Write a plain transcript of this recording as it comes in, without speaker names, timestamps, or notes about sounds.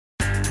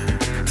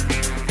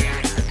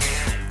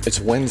It's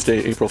Wednesday,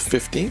 April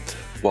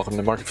 15th. Welcome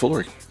to Market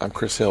Foolery. I'm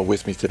Chris Hill.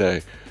 With me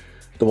today,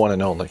 the one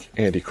and only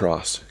Andy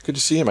Cross. Good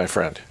to see you, my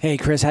friend. Hey,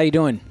 Chris. How you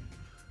doing?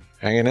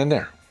 Hanging in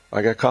there.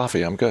 I got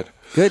coffee. I'm good.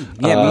 Good.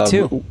 Yeah, me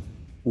too.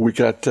 We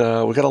got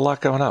a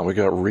lot going on. We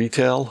got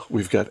retail,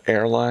 we've got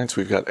airlines,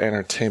 we've got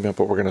entertainment,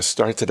 but we're going to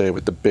start today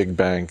with the big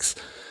banks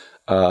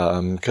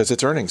because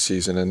it's earnings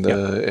season, and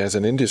as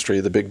an industry,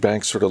 the big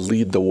banks sort of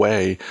lead the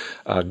way.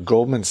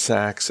 Goldman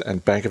Sachs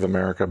and Bank of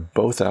America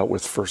both out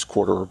with first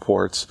quarter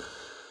reports.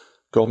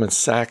 Goldman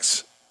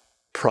Sachs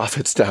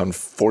profits down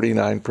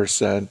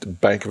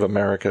 49%. Bank of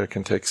America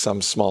can take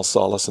some small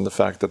solace in the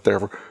fact that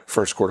their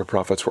first quarter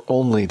profits were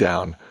only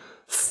down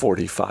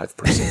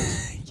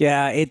 45%.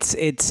 Yeah,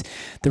 it's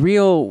the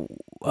real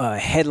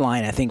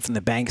headline, I think, from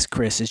the banks,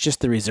 Chris, is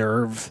just the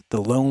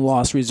loan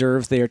loss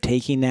reserves they are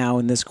taking now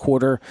in this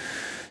quarter.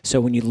 So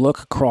when you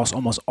look across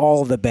almost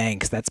all of the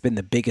banks, that's been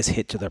the biggest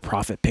hit to their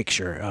profit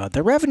picture.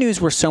 The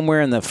revenues were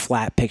somewhere in the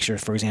flat picture.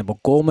 For example,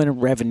 Goldman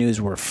revenues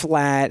were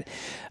flat.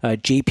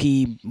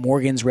 JP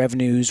Morgan's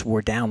revenues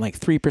were down like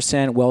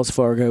 3%. Wells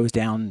Fargo was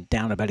down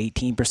about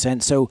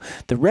 18%. So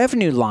the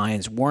revenue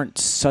lines weren't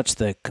such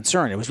the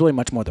concern. It was really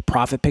much more the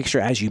profit picture,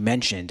 as you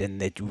mentioned,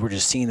 and we're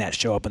just seeing that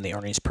show up in the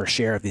earnings per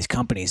share of these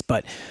companies.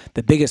 But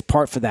the biggest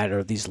part for that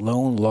are these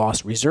loan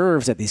loss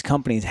reserves that these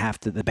companies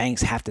the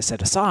banks have to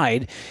set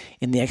aside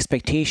in the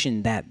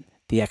expectation that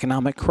the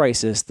economic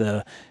crisis,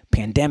 the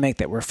pandemic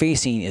that we're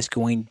facing, is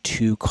going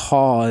to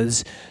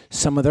cause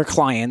some of their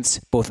clients,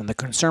 both on the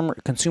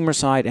consumer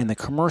side and the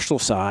commercial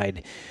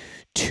side,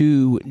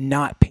 to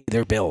not pay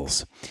their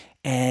bills.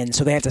 And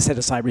so they have to set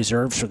aside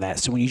reserves for that.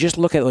 So when you just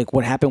look at like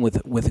what happened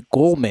with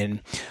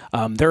Goldman,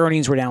 their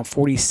earnings were down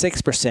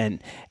 46%,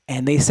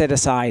 and they set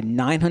aside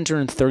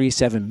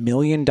 $937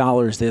 million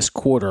this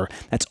quarter.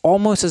 That's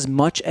almost as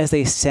much as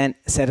they set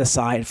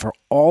aside for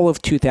all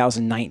of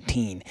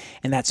 2019.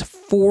 And that's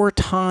 4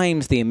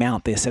 times the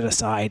amount they set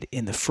aside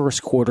in the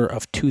first quarter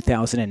of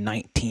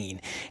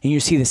 2019. And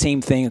you see the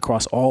same thing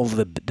across all of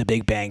the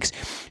big banks.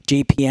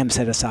 JPM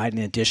set aside an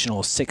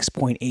additional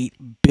 $6.8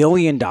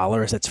 billion.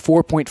 That's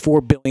 $4.4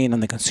 billion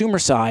on the consumer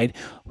side,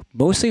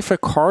 mostly for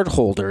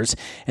cardholders,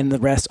 and the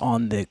rest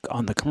on the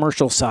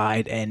commercial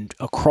side, and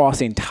across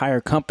the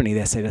entire company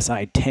that set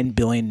aside $10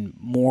 billion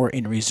more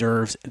in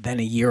reserves than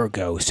a year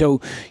ago. So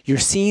you're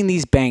seeing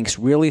these banks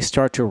really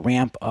start to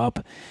ramp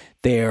up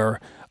their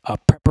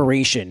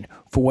preparation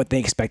for what they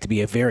expect to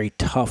be a very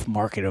tough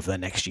market over the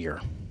next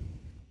year.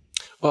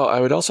 Well, I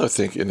would also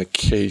think in the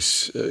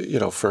case,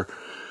 for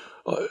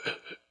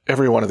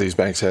every one of these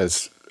banks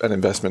has an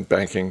investment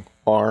banking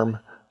arm.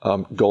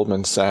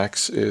 Goldman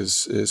Sachs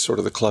is sort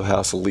of the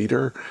clubhouse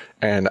leader.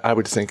 And I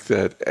would think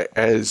that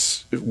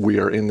as we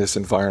are in this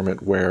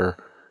environment where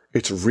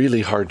it's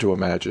really hard to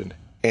imagine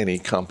any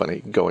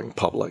company going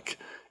public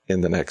in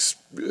the next,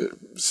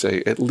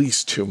 say, at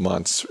least 2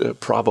 months,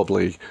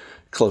 probably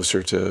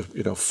closer to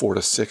 4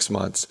 to 6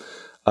 months.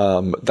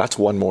 That's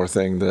one more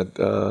thing that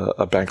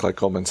a bank like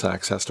Goldman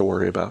Sachs has to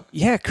worry about.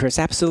 Yeah, Chris,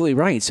 absolutely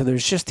right. So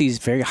there's just these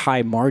very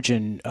high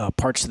margin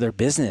parts of their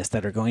business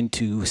that are going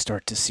to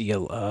start to see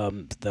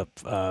the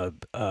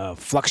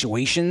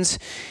fluctuations,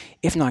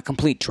 if not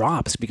complete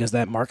drops, because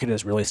that market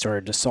has really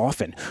started to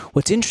soften.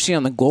 What's interesting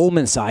on the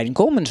Goldman side, and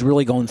Goldman's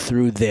really going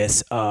through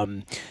this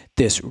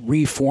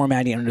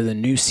reformatting under the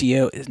new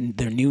CEO,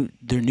 their new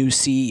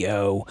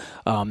CEO.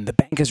 The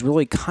bank has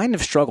really kind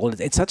of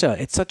struggled. It's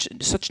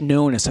such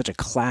known as such a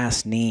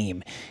class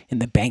name in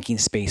the banking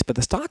space, but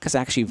the stock has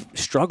actually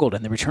struggled,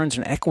 and the returns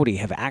on equity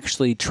have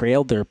actually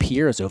trailed their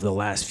peers over the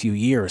last few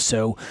years.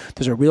 So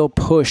there's a real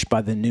push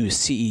by the new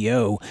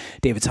CEO,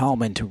 David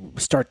Solomon, to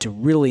start to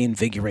really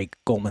invigorate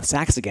Goldman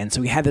Sachs again.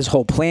 So he had this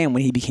whole plan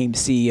when he became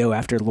CEO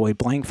after Lloyd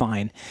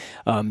Blankfein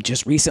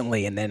just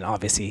recently, and then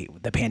obviously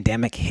the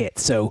pandemic hit.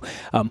 So,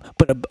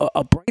 but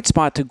a bright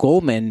spot to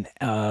Goldman,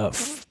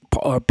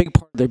 a big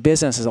part of their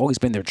business has always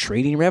been their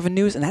trading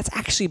revenues, and that's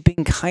actually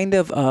been kind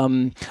of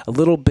a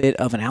little bit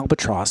of an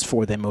albatross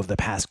for them over the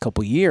past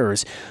couple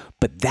years.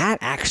 But that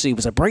actually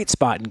was a bright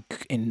spot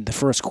in the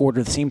first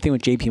quarter. The same thing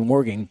with JP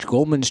Morgan.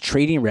 Goldman's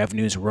trading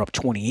revenues were up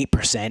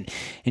 28%,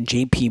 and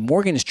JP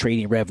Morgan's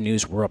trading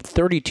revenues were up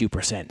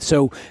 32%.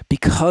 So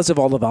because of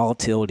all the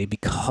volatility,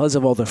 because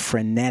of all the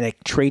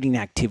frenetic trading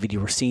activity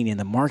we're seeing in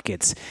the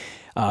markets,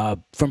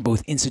 from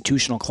both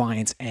institutional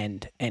clients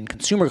and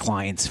consumer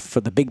clients, for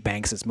the big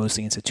banks, it's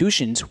mostly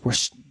institutions,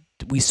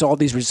 we saw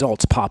these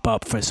results pop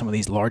up for some of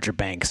these larger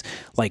banks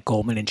like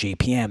Goldman and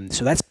JPM.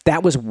 So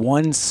that was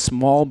one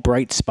small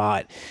bright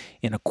spot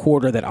in a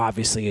quarter that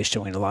obviously is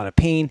showing a lot of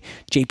pain.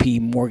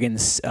 JP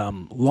Morgan's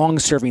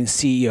long-serving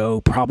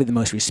CEO, probably the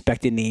most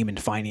respected name in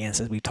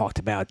finance, as we talked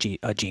about,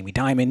 Jamie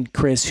Dimon,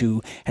 Chris,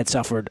 who had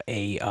suffered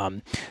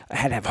had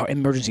to have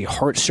emergency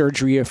heart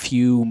surgery a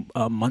few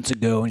months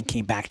ago and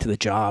came back to the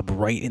job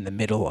right in the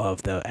middle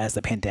of as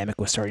the pandemic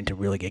was starting to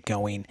really get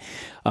going.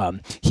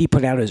 He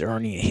put out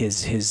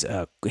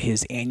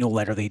his annual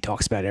letter that he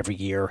talks about every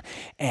year,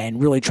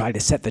 and really tried to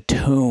set the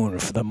tone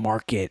for the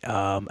market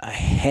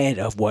ahead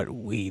of what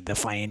the the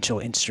financial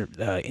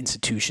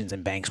institutions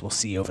and banks will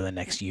see over the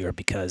next year,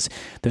 because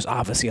there's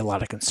obviously a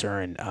lot of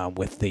concern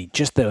with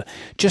just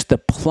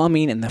the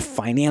plumbing and the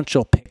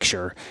financial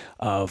picture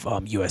of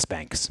U.S.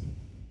 banks.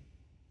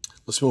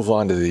 Let's move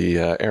on to the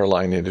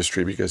airline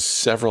industry, because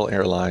several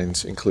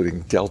airlines,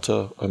 including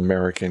Delta,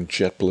 American,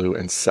 JetBlue,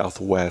 and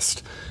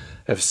Southwest,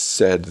 have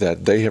said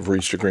that they have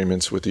reached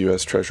agreements with the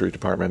U.S. Treasury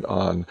Department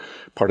on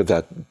part of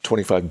that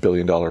 $25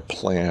 billion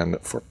plan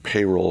for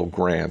payroll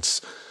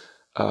grants.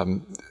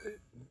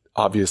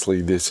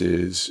 Obviously, this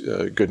is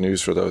good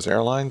news for those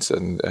airlines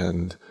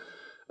and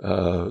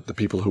the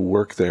people who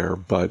work there,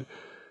 but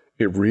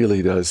it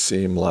really does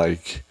seem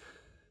like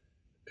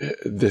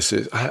this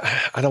is,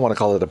 I don't want to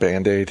call it a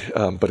Band-Aid,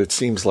 but it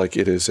seems like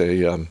it is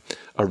a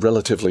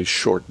relatively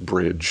short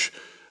bridge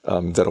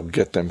that'll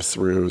get them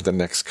through the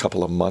next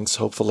couple of months,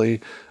 hopefully.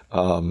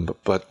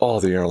 But all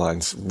the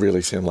airlines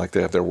really seem like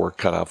they have their work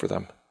cut out for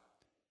them.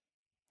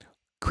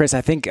 Chris,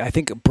 I think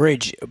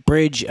bridge,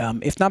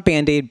 if not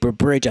Band-Aid, but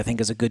bridge, I think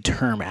is a good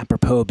term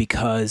apropos,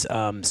 because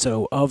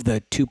so of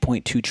the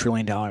 $2.2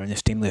 trillion in the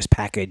stimulus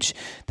package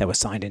that was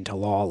signed into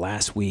law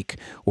last week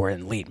or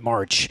in late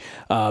March,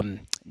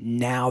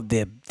 now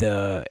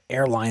the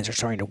airlines are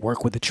starting to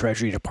work with the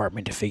Treasury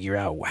Department to figure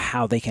out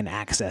how they can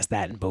access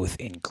that in both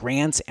in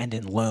grants and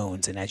in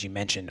loans. And as you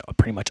mentioned,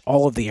 pretty much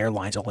all of the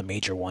airlines, all the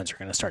major ones, are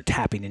going to start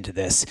tapping into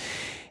this.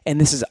 And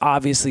this is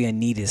obviously a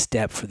needed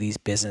step for these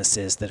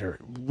businesses that are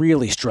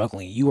really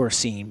struggling. You are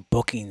seeing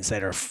bookings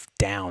that are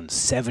down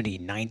 70,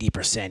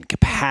 90%.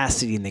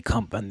 Capacity in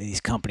these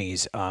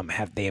companies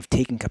have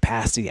taken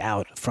capacity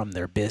out from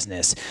their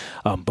business,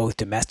 both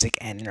domestic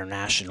and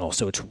international.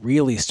 So it's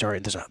really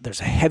starting.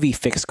 There's a heavy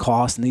fixed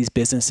cost in these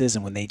businesses,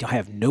 and when they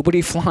have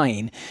nobody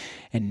flying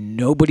and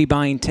nobody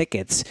buying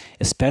tickets,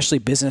 especially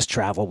business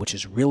travel, which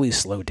is really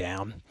slowed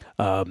down,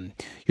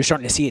 you're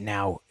starting to see it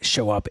now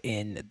show up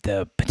in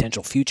the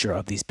potential future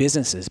of these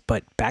businesses.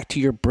 But back to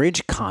your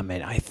bridge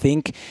comment, I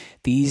think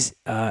the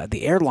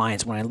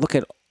airlines, when I look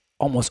at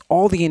almost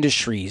all the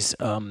industries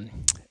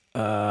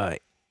that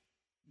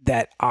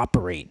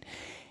operate,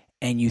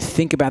 and you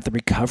think about the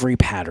recovery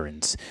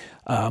patterns,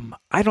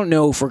 I don't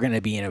know if we're going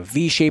to be in a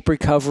V-shaped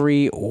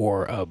recovery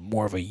or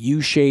more of a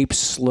U-shaped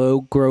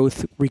slow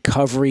growth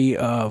recovery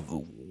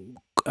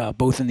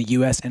both in the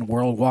U.S. and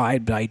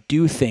worldwide, but I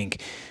do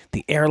think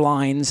the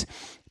airlines,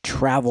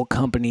 travel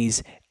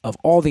companies, of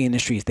all the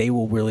industries, they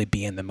will really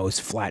be in the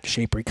most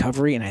flat-shaped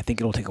recovery, and I think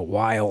it'll take a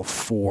while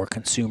for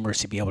consumers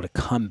to be able to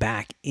come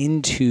back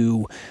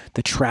into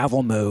the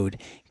travel mode,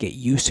 get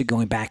used to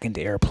going back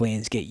into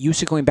airplanes, get used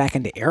to going back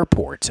into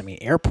airports. I mean,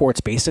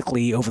 airports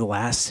basically over the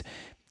last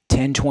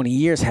 10, 20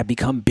 years have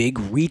become big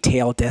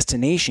retail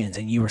destinations,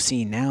 and you are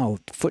seeing now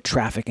foot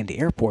traffic into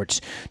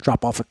airports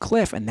drop off a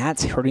cliff, and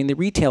that's hurting the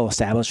retail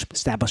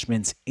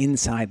establishments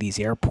inside these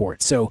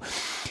airports. So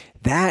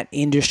that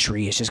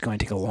industry is just going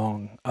to take a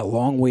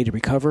long way to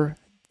recover.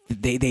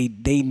 They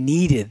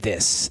needed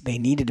this. They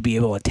needed to be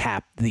able to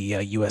tap the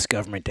U.S.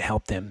 government to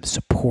help them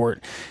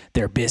support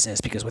their business,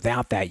 because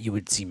without that, you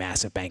would see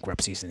massive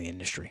bankruptcies in the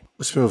industry.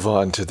 Let's move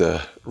on to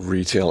the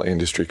retail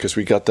industry, because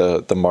we got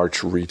the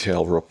March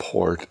retail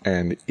report,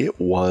 and it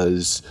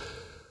was,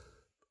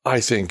 I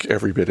think,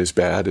 every bit as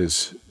bad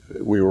as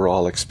we were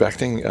all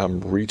expecting.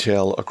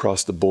 Retail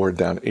across the board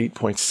down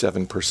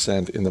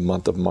 8.7% in the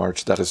month of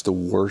March. That is the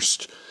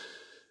worst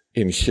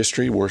in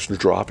history, worst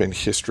drop in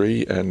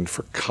history. And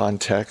for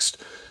context,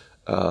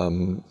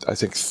 I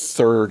think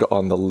third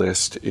on the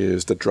list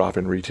is the drop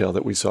in retail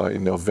that we saw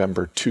in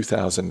November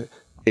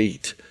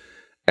 2008.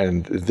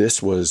 And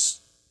this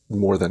was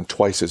more than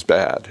twice as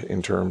bad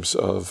in terms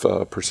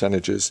of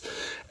percentages.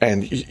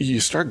 And you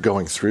start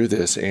going through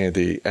this,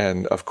 Andy,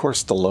 and of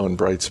course the lone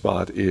bright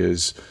spot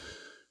is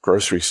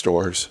grocery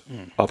stores,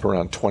 up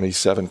around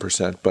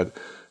 27%. But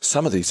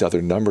some of these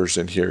other numbers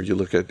in here, you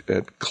look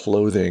at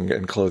clothing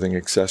and clothing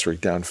accessory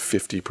down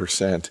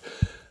 50%,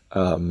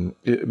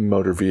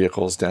 motor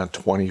vehicles down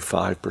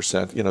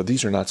 25%. You know,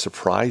 these are not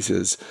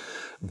surprises,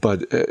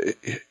 but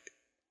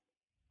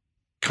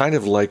kind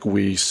of like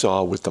we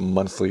saw with the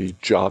monthly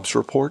jobs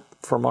report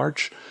for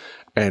March.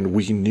 And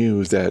we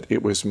knew that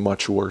it was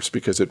much worse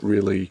because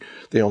they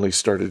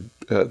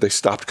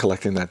stopped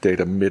collecting that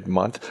data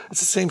mid-month. It's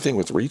the same thing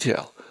with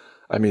retail.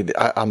 I mean,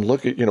 I'm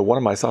looking, one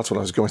of my thoughts when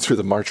I was going through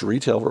the March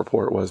retail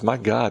report was, my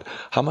God,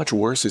 how much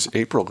worse is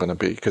April going to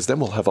be? Because then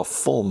we'll have a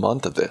full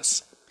month of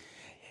this.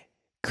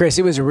 Chris,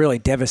 it was a really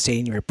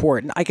devastating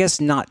report, and I guess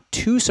not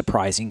too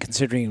surprising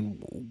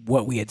considering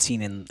what we had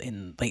seen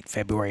in late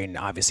February and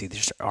obviously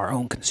just our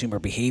own consumer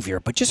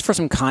behavior. But just for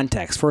some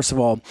context, first of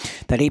all,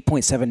 that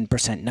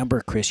 8.7%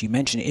 number, Chris, you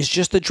mentioned, is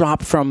just the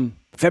drop from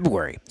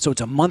February. So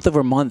it's a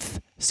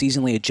month-over-month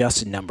seasonally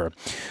adjusted number.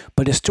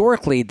 But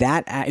historically,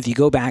 that if you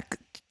go back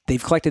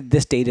They've collected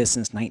this data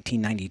since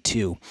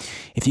 1992.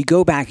 If you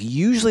go back,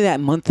 usually that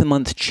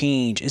month-to-month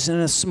change is in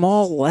a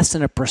small, less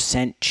than a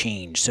percent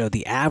change. So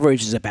the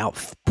average is about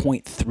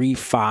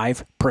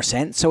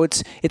 0.35%. So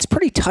it's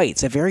pretty tight.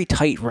 It's a very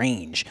tight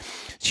range.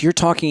 So you're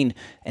talking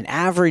an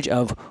average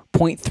of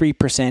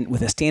 0.3%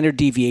 with a standard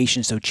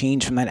deviation, so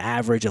change from that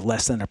average of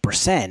less than a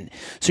percent.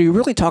 So you're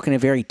really talking a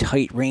very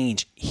tight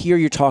range. Here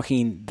you're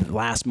talking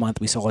last month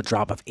we saw a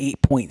drop of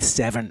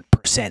 8.7%.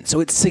 So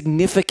it's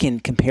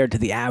significant compared to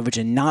the average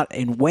and not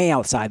and way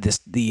outside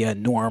the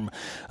norm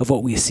of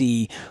what we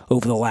see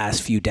over the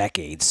last few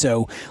decades.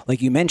 So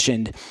like you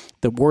mentioned,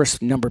 the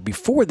worst number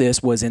before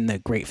this was in the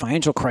Great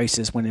Financial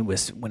Crisis when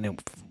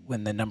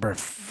the number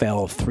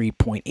fell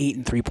 3.8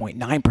 and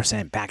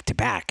 3.9% back to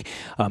back.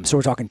 So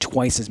we're talking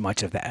twice as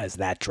much of that as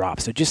that drop.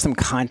 So just some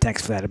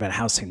context for that about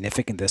how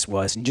significant this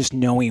was, and just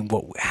knowing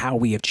how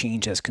we have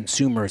changed as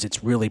consumers.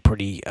 It's really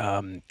pretty.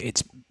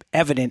 It's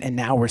evident, and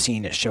now we're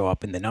seeing it show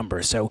up in the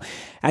numbers. So,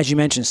 as you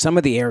mentioned, some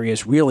of the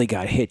areas really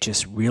got hit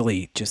just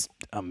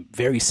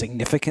very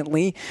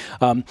significantly.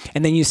 And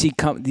then you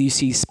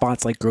see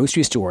spots like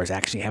grocery stores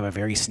actually have a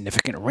very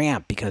significant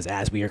ramp, because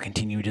as we are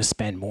continuing to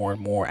spend more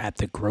and more at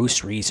the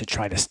groceries to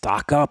try to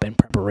stock up in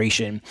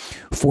preparation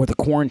for the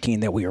quarantine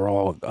that we are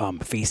all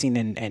facing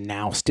and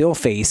now still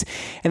face.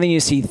 And then you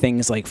see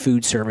things like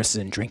food services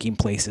and drinking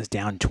places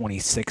down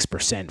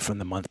 26% from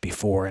the month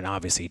before, and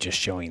obviously just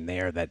showing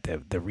there that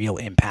the real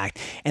impact.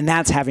 And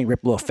that's having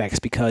ripple effects,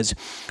 because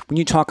when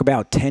you talk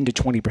about 10 to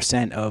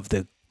 20% of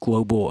the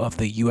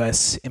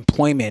U.S.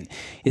 employment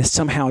is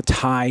somehow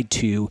tied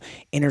to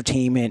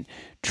entertainment,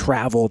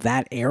 travel,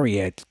 that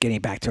area, getting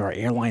back to our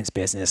airlines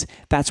business,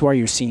 that's why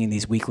you're seeing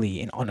these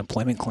weekly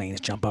unemployment claims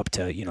jump up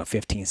to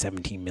 15,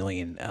 17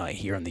 million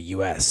here in the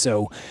U.S.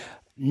 So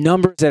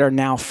numbers that are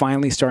now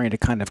finally starting to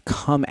kind of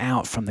come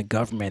out from the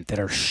government that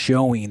are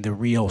showing the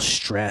real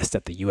stress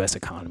that the U.S.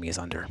 economy is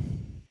under.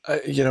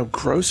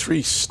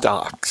 Grocery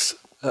stocks,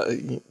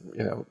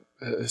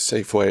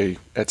 Safeway,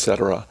 et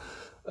cetera,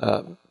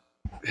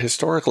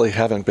 historically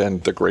haven't been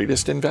the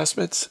greatest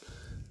investments.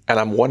 And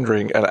I'm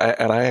wondering, and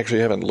I actually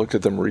haven't looked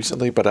at them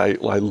recently, but I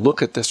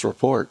look at this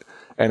report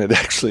and it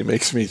actually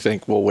makes me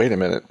think, well, wait a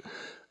minute,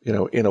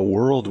 in a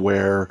world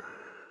where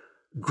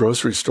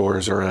grocery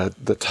stores are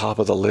at the top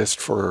of the list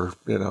for,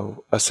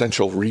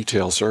 essential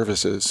retail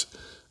services,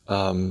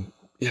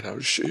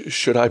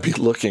 should I be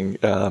looking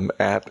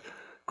at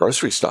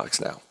grocery stocks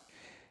now?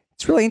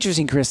 It's really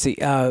interesting, Chris.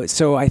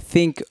 So I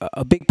think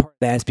a big part of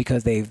that is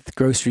because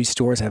grocery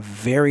stores have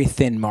very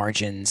thin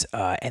margins,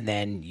 and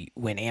then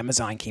when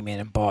Amazon came in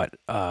and bought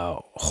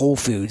Whole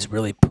Foods,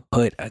 really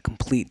put a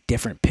complete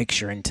different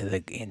picture into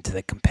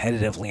the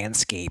competitive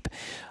landscape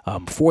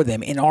for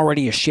them, in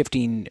already a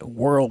shifting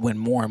world when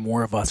more and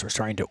more of us are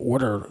starting to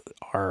order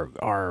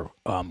our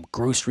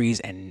groceries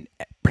and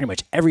pretty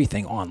much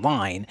everything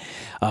online.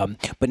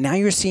 But now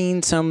you're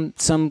seeing some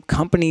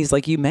companies,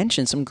 like you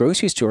mentioned, some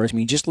grocery stores. I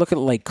mean, just look at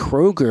like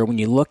Kroger. When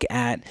you look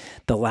at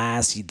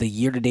the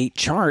year-to-date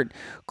chart,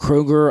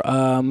 Kroger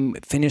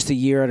finished the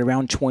year at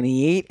around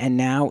 28, and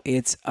now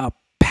it's up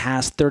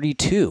past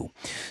 32.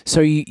 So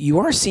you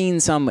are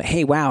seeing some,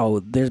 hey,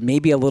 wow, there's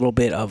maybe a little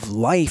bit of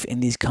life in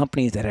these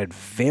companies that had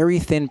very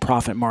thin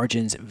profit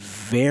margins,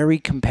 very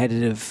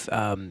competitive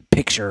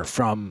picture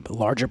from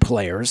larger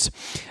players,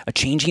 a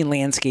changing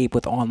landscape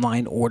with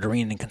online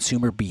ordering and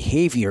consumer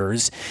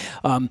behaviors,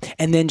 and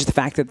then just the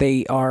fact that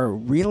they are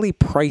really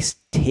price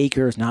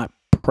takers, not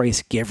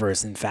price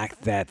givers. In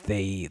fact, that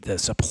the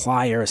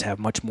suppliers have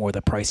much more of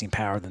the pricing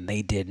power than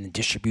they did, and the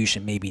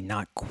distribution maybe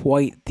not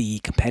quite the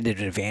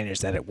competitive advantage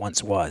that it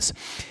once was.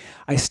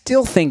 I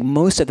still think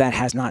most of that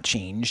has not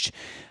changed.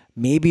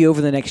 Maybe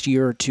over the next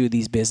year or two,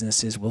 these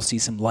businesses will see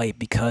some light,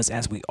 because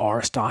as we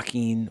are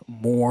stocking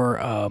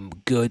more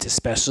goods,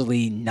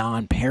 especially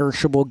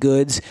non-perishable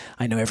goods.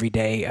 I know every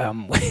day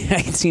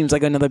it seems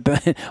like another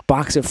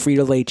box of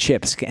Frito-Lay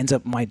chips ends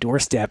up on my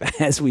doorstep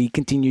as we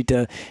continue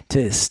to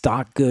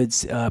stock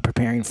goods,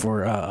 preparing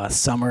for a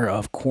summer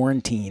of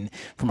quarantine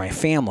for my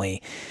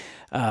family.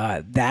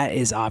 That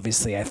is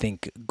obviously, I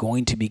think,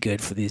 going to be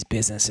good for these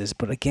businesses.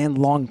 But again,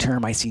 long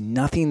term, I see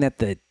nothing that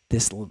the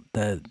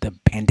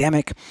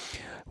pandemic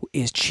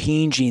is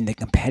changing the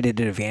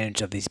competitive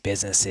advantage of these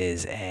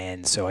businesses.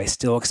 And so I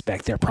still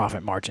expect their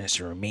profit margins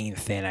to remain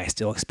thin. I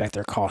still expect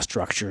their cost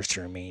structures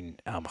to remain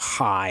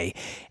high,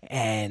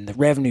 and the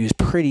revenue is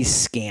pretty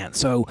scant.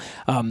 So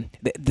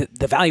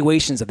the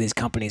valuations of these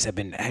companies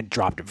had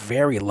dropped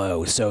very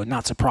low. So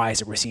not surprised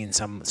that we're seeing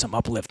some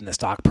uplift in the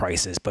stock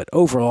prices. But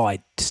overall, I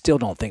still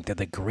don't think they're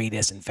the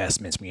greatest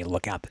investments when you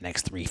look out the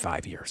next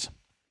 3-5 years.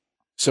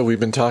 So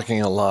we've been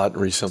talking a lot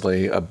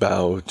recently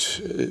about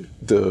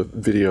the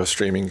video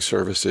streaming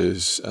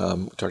services.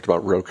 We talked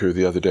about Roku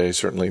the other day,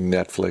 certainly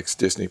Netflix,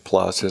 Disney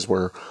Plus, as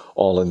we're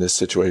all in this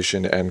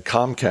situation. And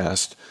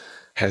Comcast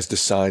has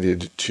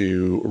decided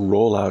to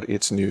roll out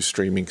its new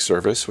streaming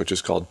service, which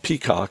is called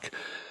Peacock.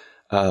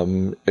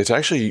 It's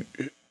actually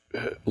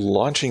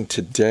launching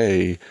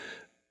today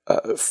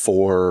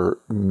for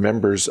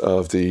members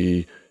of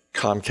the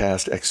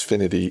Comcast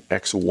Xfinity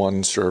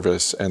X1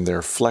 service and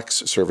their Flex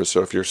service.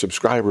 So if you're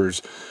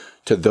subscribers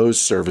to those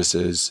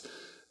services,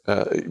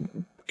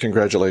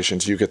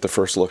 congratulations, you get the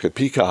first look at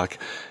Peacock.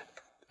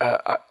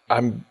 I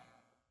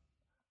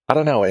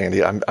don't know,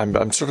 Andy.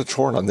 I'm sort of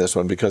torn on this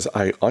one because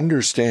I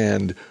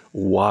understand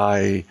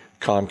why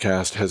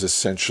Comcast has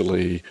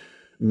essentially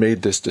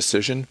made this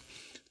decision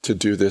to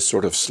do this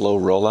sort of slow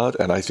rollout.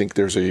 And I think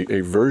there's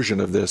a version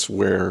of this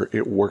where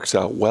it works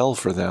out well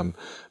for them,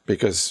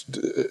 because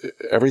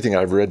everything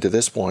I've read to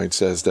this point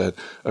says that,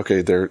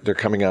 okay, they're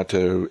coming out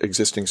to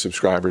existing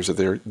subscribers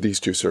of these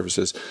two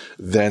services.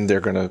 Then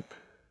they're going to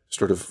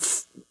sort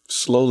of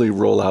slowly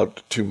roll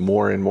out to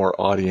more and more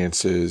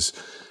audiences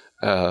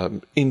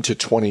into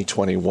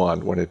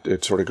 2021 when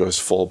it sort of goes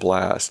full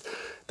blast.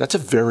 That's a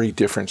very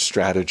different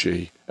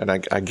strategy. And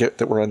I get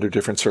that we're under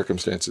different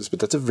circumstances, but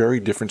that's a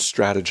very different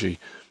strategy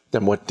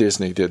than what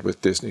Disney did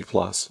with Disney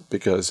Plus.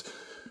 Because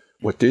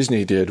what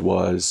Disney did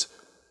was,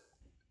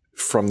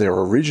 from their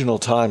original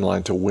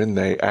timeline to when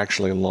they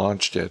actually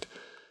launched it,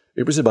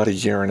 it was about a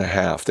year and a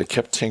half. They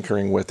kept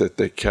tinkering with it.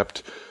 They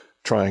kept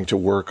trying to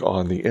work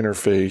on the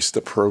interface,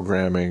 the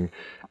programming,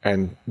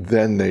 and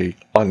then they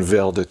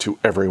unveiled it to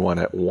everyone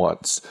at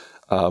once.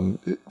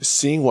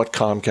 Seeing what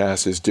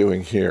Comcast is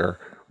doing here,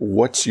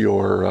 what's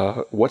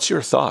your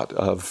thought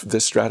of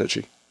this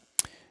strategy?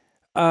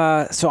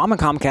 So I'm a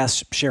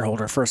Comcast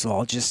shareholder, first of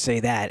all, just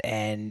say that.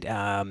 And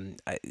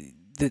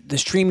the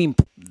streaming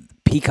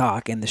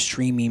Peacock and the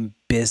streaming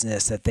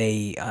business that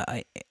they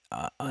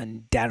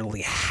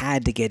undoubtedly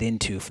had to get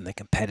into from the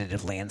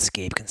competitive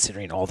landscape,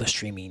 considering all the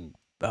streaming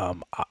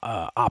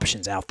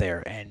options out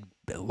there and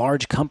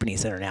large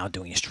companies that are now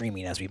doing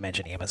streaming, as we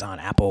mentioned, Amazon,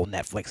 Apple,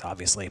 Netflix,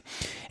 obviously,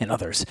 and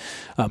others,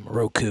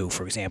 Roku,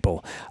 for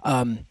example.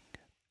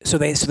 So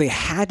they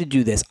had to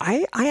do this.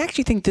 I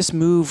actually think this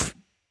move,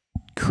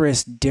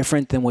 Chris,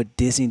 different than what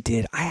Disney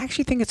did. I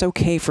actually think it's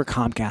okay for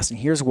Comcast, and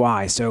here's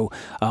why. So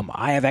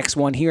I have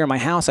X1 here in my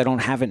house. I don't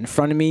have it in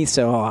front of me,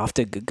 so I'll have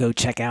to go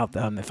check out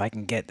if I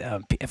can get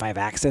if I have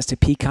access to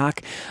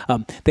Peacock.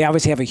 They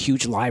obviously have a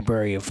huge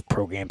library of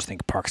programs.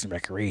 Think Parks and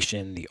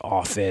Recreation, The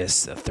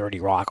Office, 30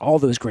 Rock, all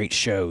those great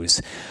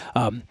shows.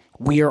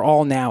 We are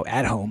all now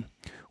at home.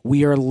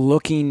 We are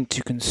looking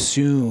to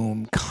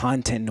consume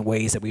content in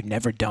ways that we've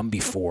never done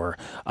before.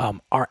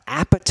 Our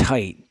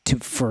appetite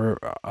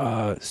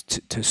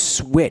to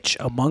switch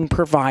among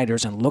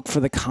providers and look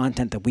for the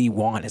content that we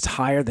want is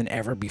higher than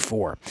ever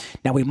before.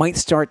 Now, we might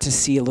start to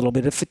see a little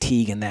bit of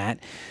fatigue in that,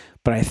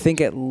 but I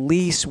think at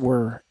least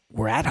we're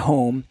at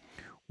home.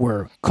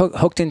 We're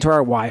hooked into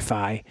our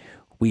Wi-Fi.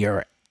 We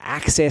are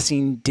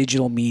accessing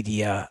digital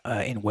media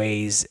in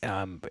ways,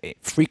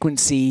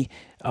 frequency,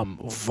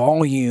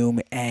 volume,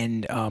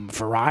 and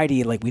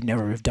variety like we've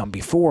never done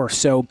before.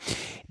 So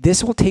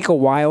this will take a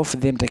while for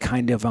them to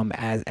kind of,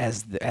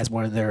 as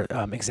one of their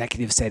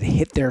executives said,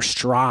 hit their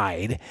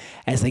stride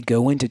as they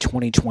go into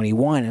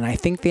 2021. And I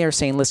think they are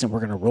saying, listen, we're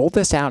going to roll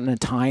this out in a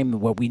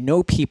time where we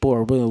know people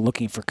are really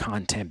looking for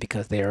content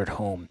because they are at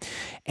home.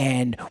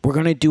 And we're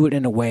going to do it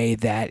in a way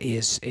that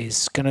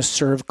is going to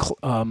serve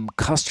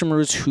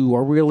customers who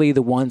are really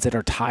the ones that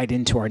are tied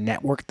into our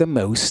network the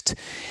most.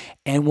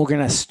 And we're going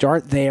to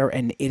start there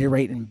and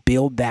iterate and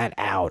build that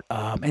out.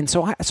 And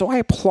so I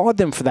applaud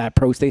them for that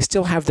approach. They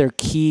still have their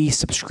key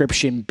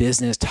subscription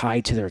business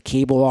tied to their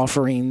cable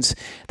offerings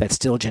that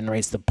still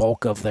generates the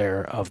bulk of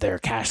their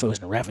cash flows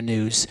and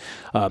revenues.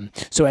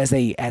 So as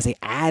they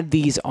add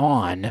these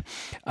on,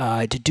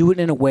 to do it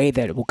in a way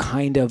that it will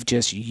kind of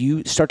just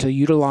start to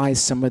utilize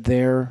some of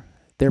their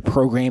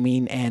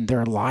programming and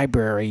their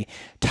library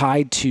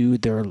tied to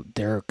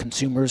their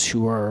consumers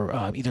who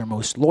are either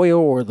most loyal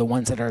or the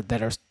ones that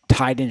are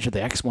tied into the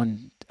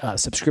X1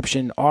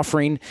 subscription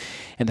offering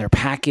and their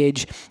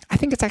package. I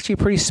think it's actually a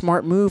pretty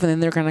smart move, and then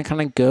they're going to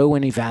kind of go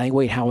and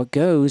evaluate how it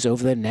goes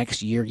over the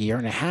next year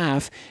and a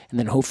half, and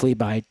then hopefully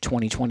by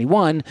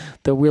 2021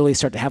 they'll really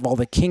start to have all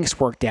the kinks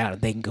worked out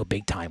and they can go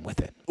big time with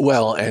it.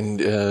 Well,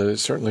 and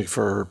certainly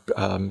for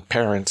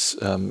parents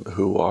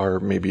who are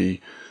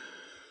maybe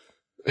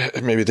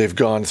they've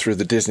gone through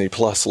the Disney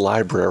Plus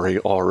library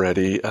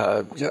already.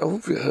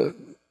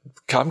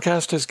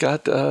 Comcast has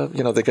got, they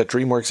got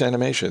DreamWorks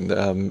Animation.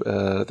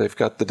 They've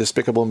got the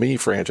Despicable Me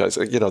franchise.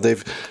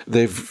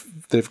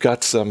 They've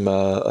got some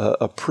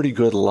a pretty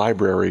good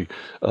library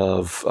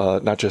of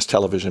not just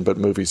television but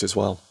movies as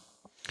well.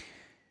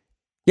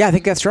 Yeah, I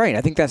think that's right.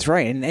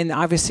 And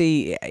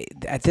obviously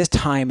at this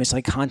time, it's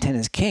like content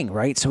is king,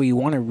 right? So you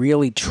want to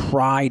really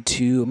try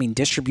to,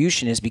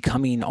 distribution is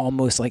becoming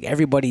almost like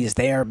everybody is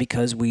there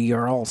because we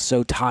are all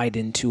so tied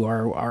into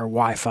our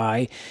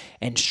Wi-Fi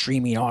and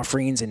streaming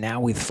offerings. And now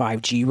with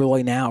 5G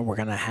rolling out, we're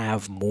going to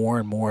have more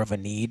and more of a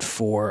need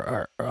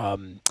for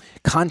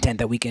content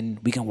that we can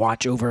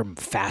watch over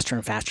faster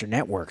and faster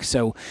networks.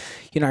 So,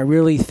 I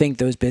really think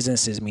those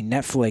businesses,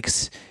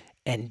 Netflix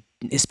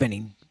is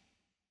spending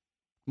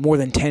more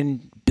than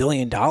 $10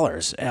 billion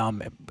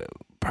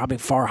probably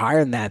far higher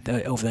than that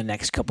over the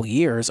next couple of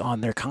years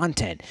on their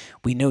content.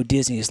 We know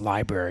Disney's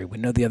library. We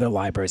know the other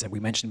libraries that we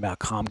mentioned about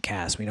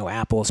Comcast. We know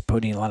Apple's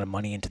putting a lot of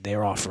money into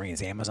their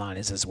offerings. Amazon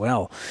is as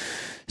well.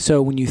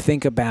 So when you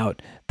think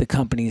about the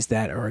companies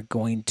that are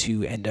going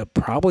to end up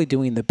probably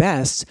doing the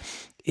best,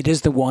 it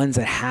is the ones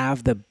that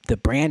have the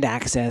brand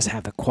access,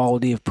 have the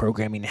quality of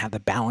programming, have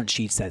the balance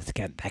sheets that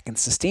can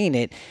sustain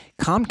it.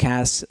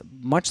 Comcast,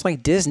 much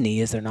like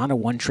Disney, they're not a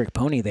one-trick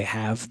pony. They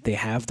have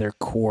their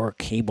core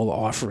cable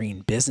offering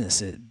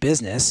business,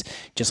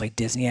 just like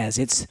Disney has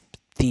its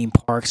theme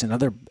parks and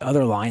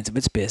other lines of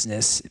its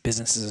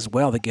businesses as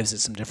well, that gives it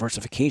some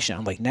diversification,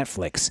 unlike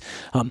Netflix.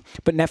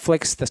 But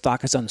Netflix, the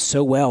stock has done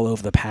so well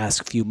over the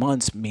past few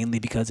months, mainly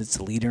because it's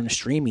the leader in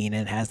streaming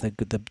and has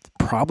the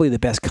probably the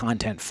best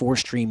content for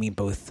streaming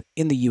both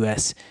in the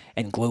U.S.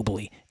 and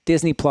globally.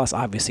 Disney Plus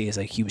obviously is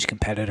a huge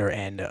competitor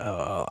and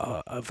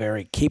a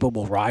very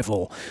capable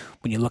rival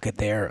when you look at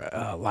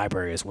their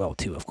library as well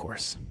too, of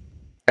course.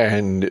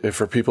 And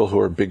for people who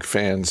are big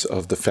fans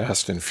of the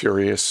Fast and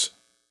Furious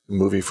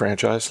movie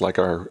franchise, like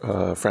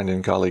our friend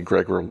and colleague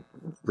Greg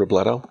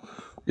Robledo,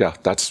 yeah,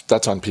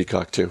 that's on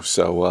Peacock too.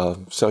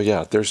 So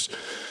yeah, there's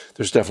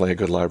definitely a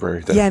good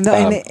library there. Yeah, no,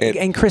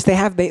 and Chris, they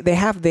have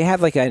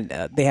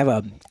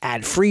a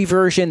ad-free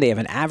version, they have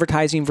an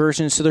advertising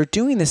version. So they're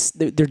doing this.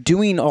 They're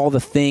doing all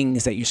the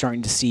things that you're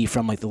starting to see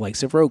from like the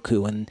likes of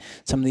Roku and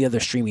some of the other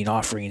streaming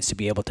offerings to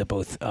be able to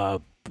both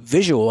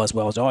visual as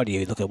well as audio.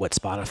 You look at what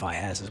Spotify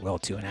has as well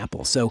too, and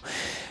Apple. So,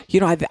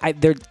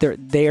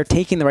 they are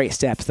taking the right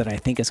steps that I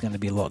think is going to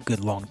be good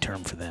long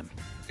term for them.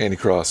 Andy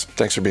Cross,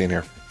 thanks for being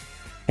here.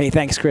 Hey,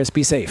 thanks, Chris.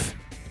 Be safe.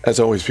 As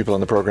always, people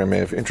on the program may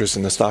have interest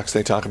in the stocks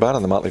they talk about,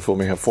 and the Motley Fool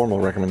may have formal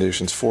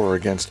recommendations for or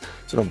against,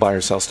 so don't buy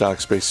or sell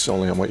stocks based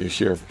solely on what you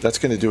hear. That's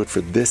going to do it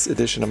for this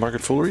edition of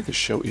Market Foolery. The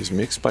show is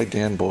mixed by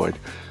Dan Boyd.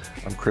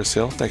 I'm Chris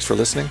Hill. Thanks for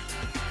listening.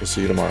 We'll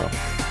see you tomorrow.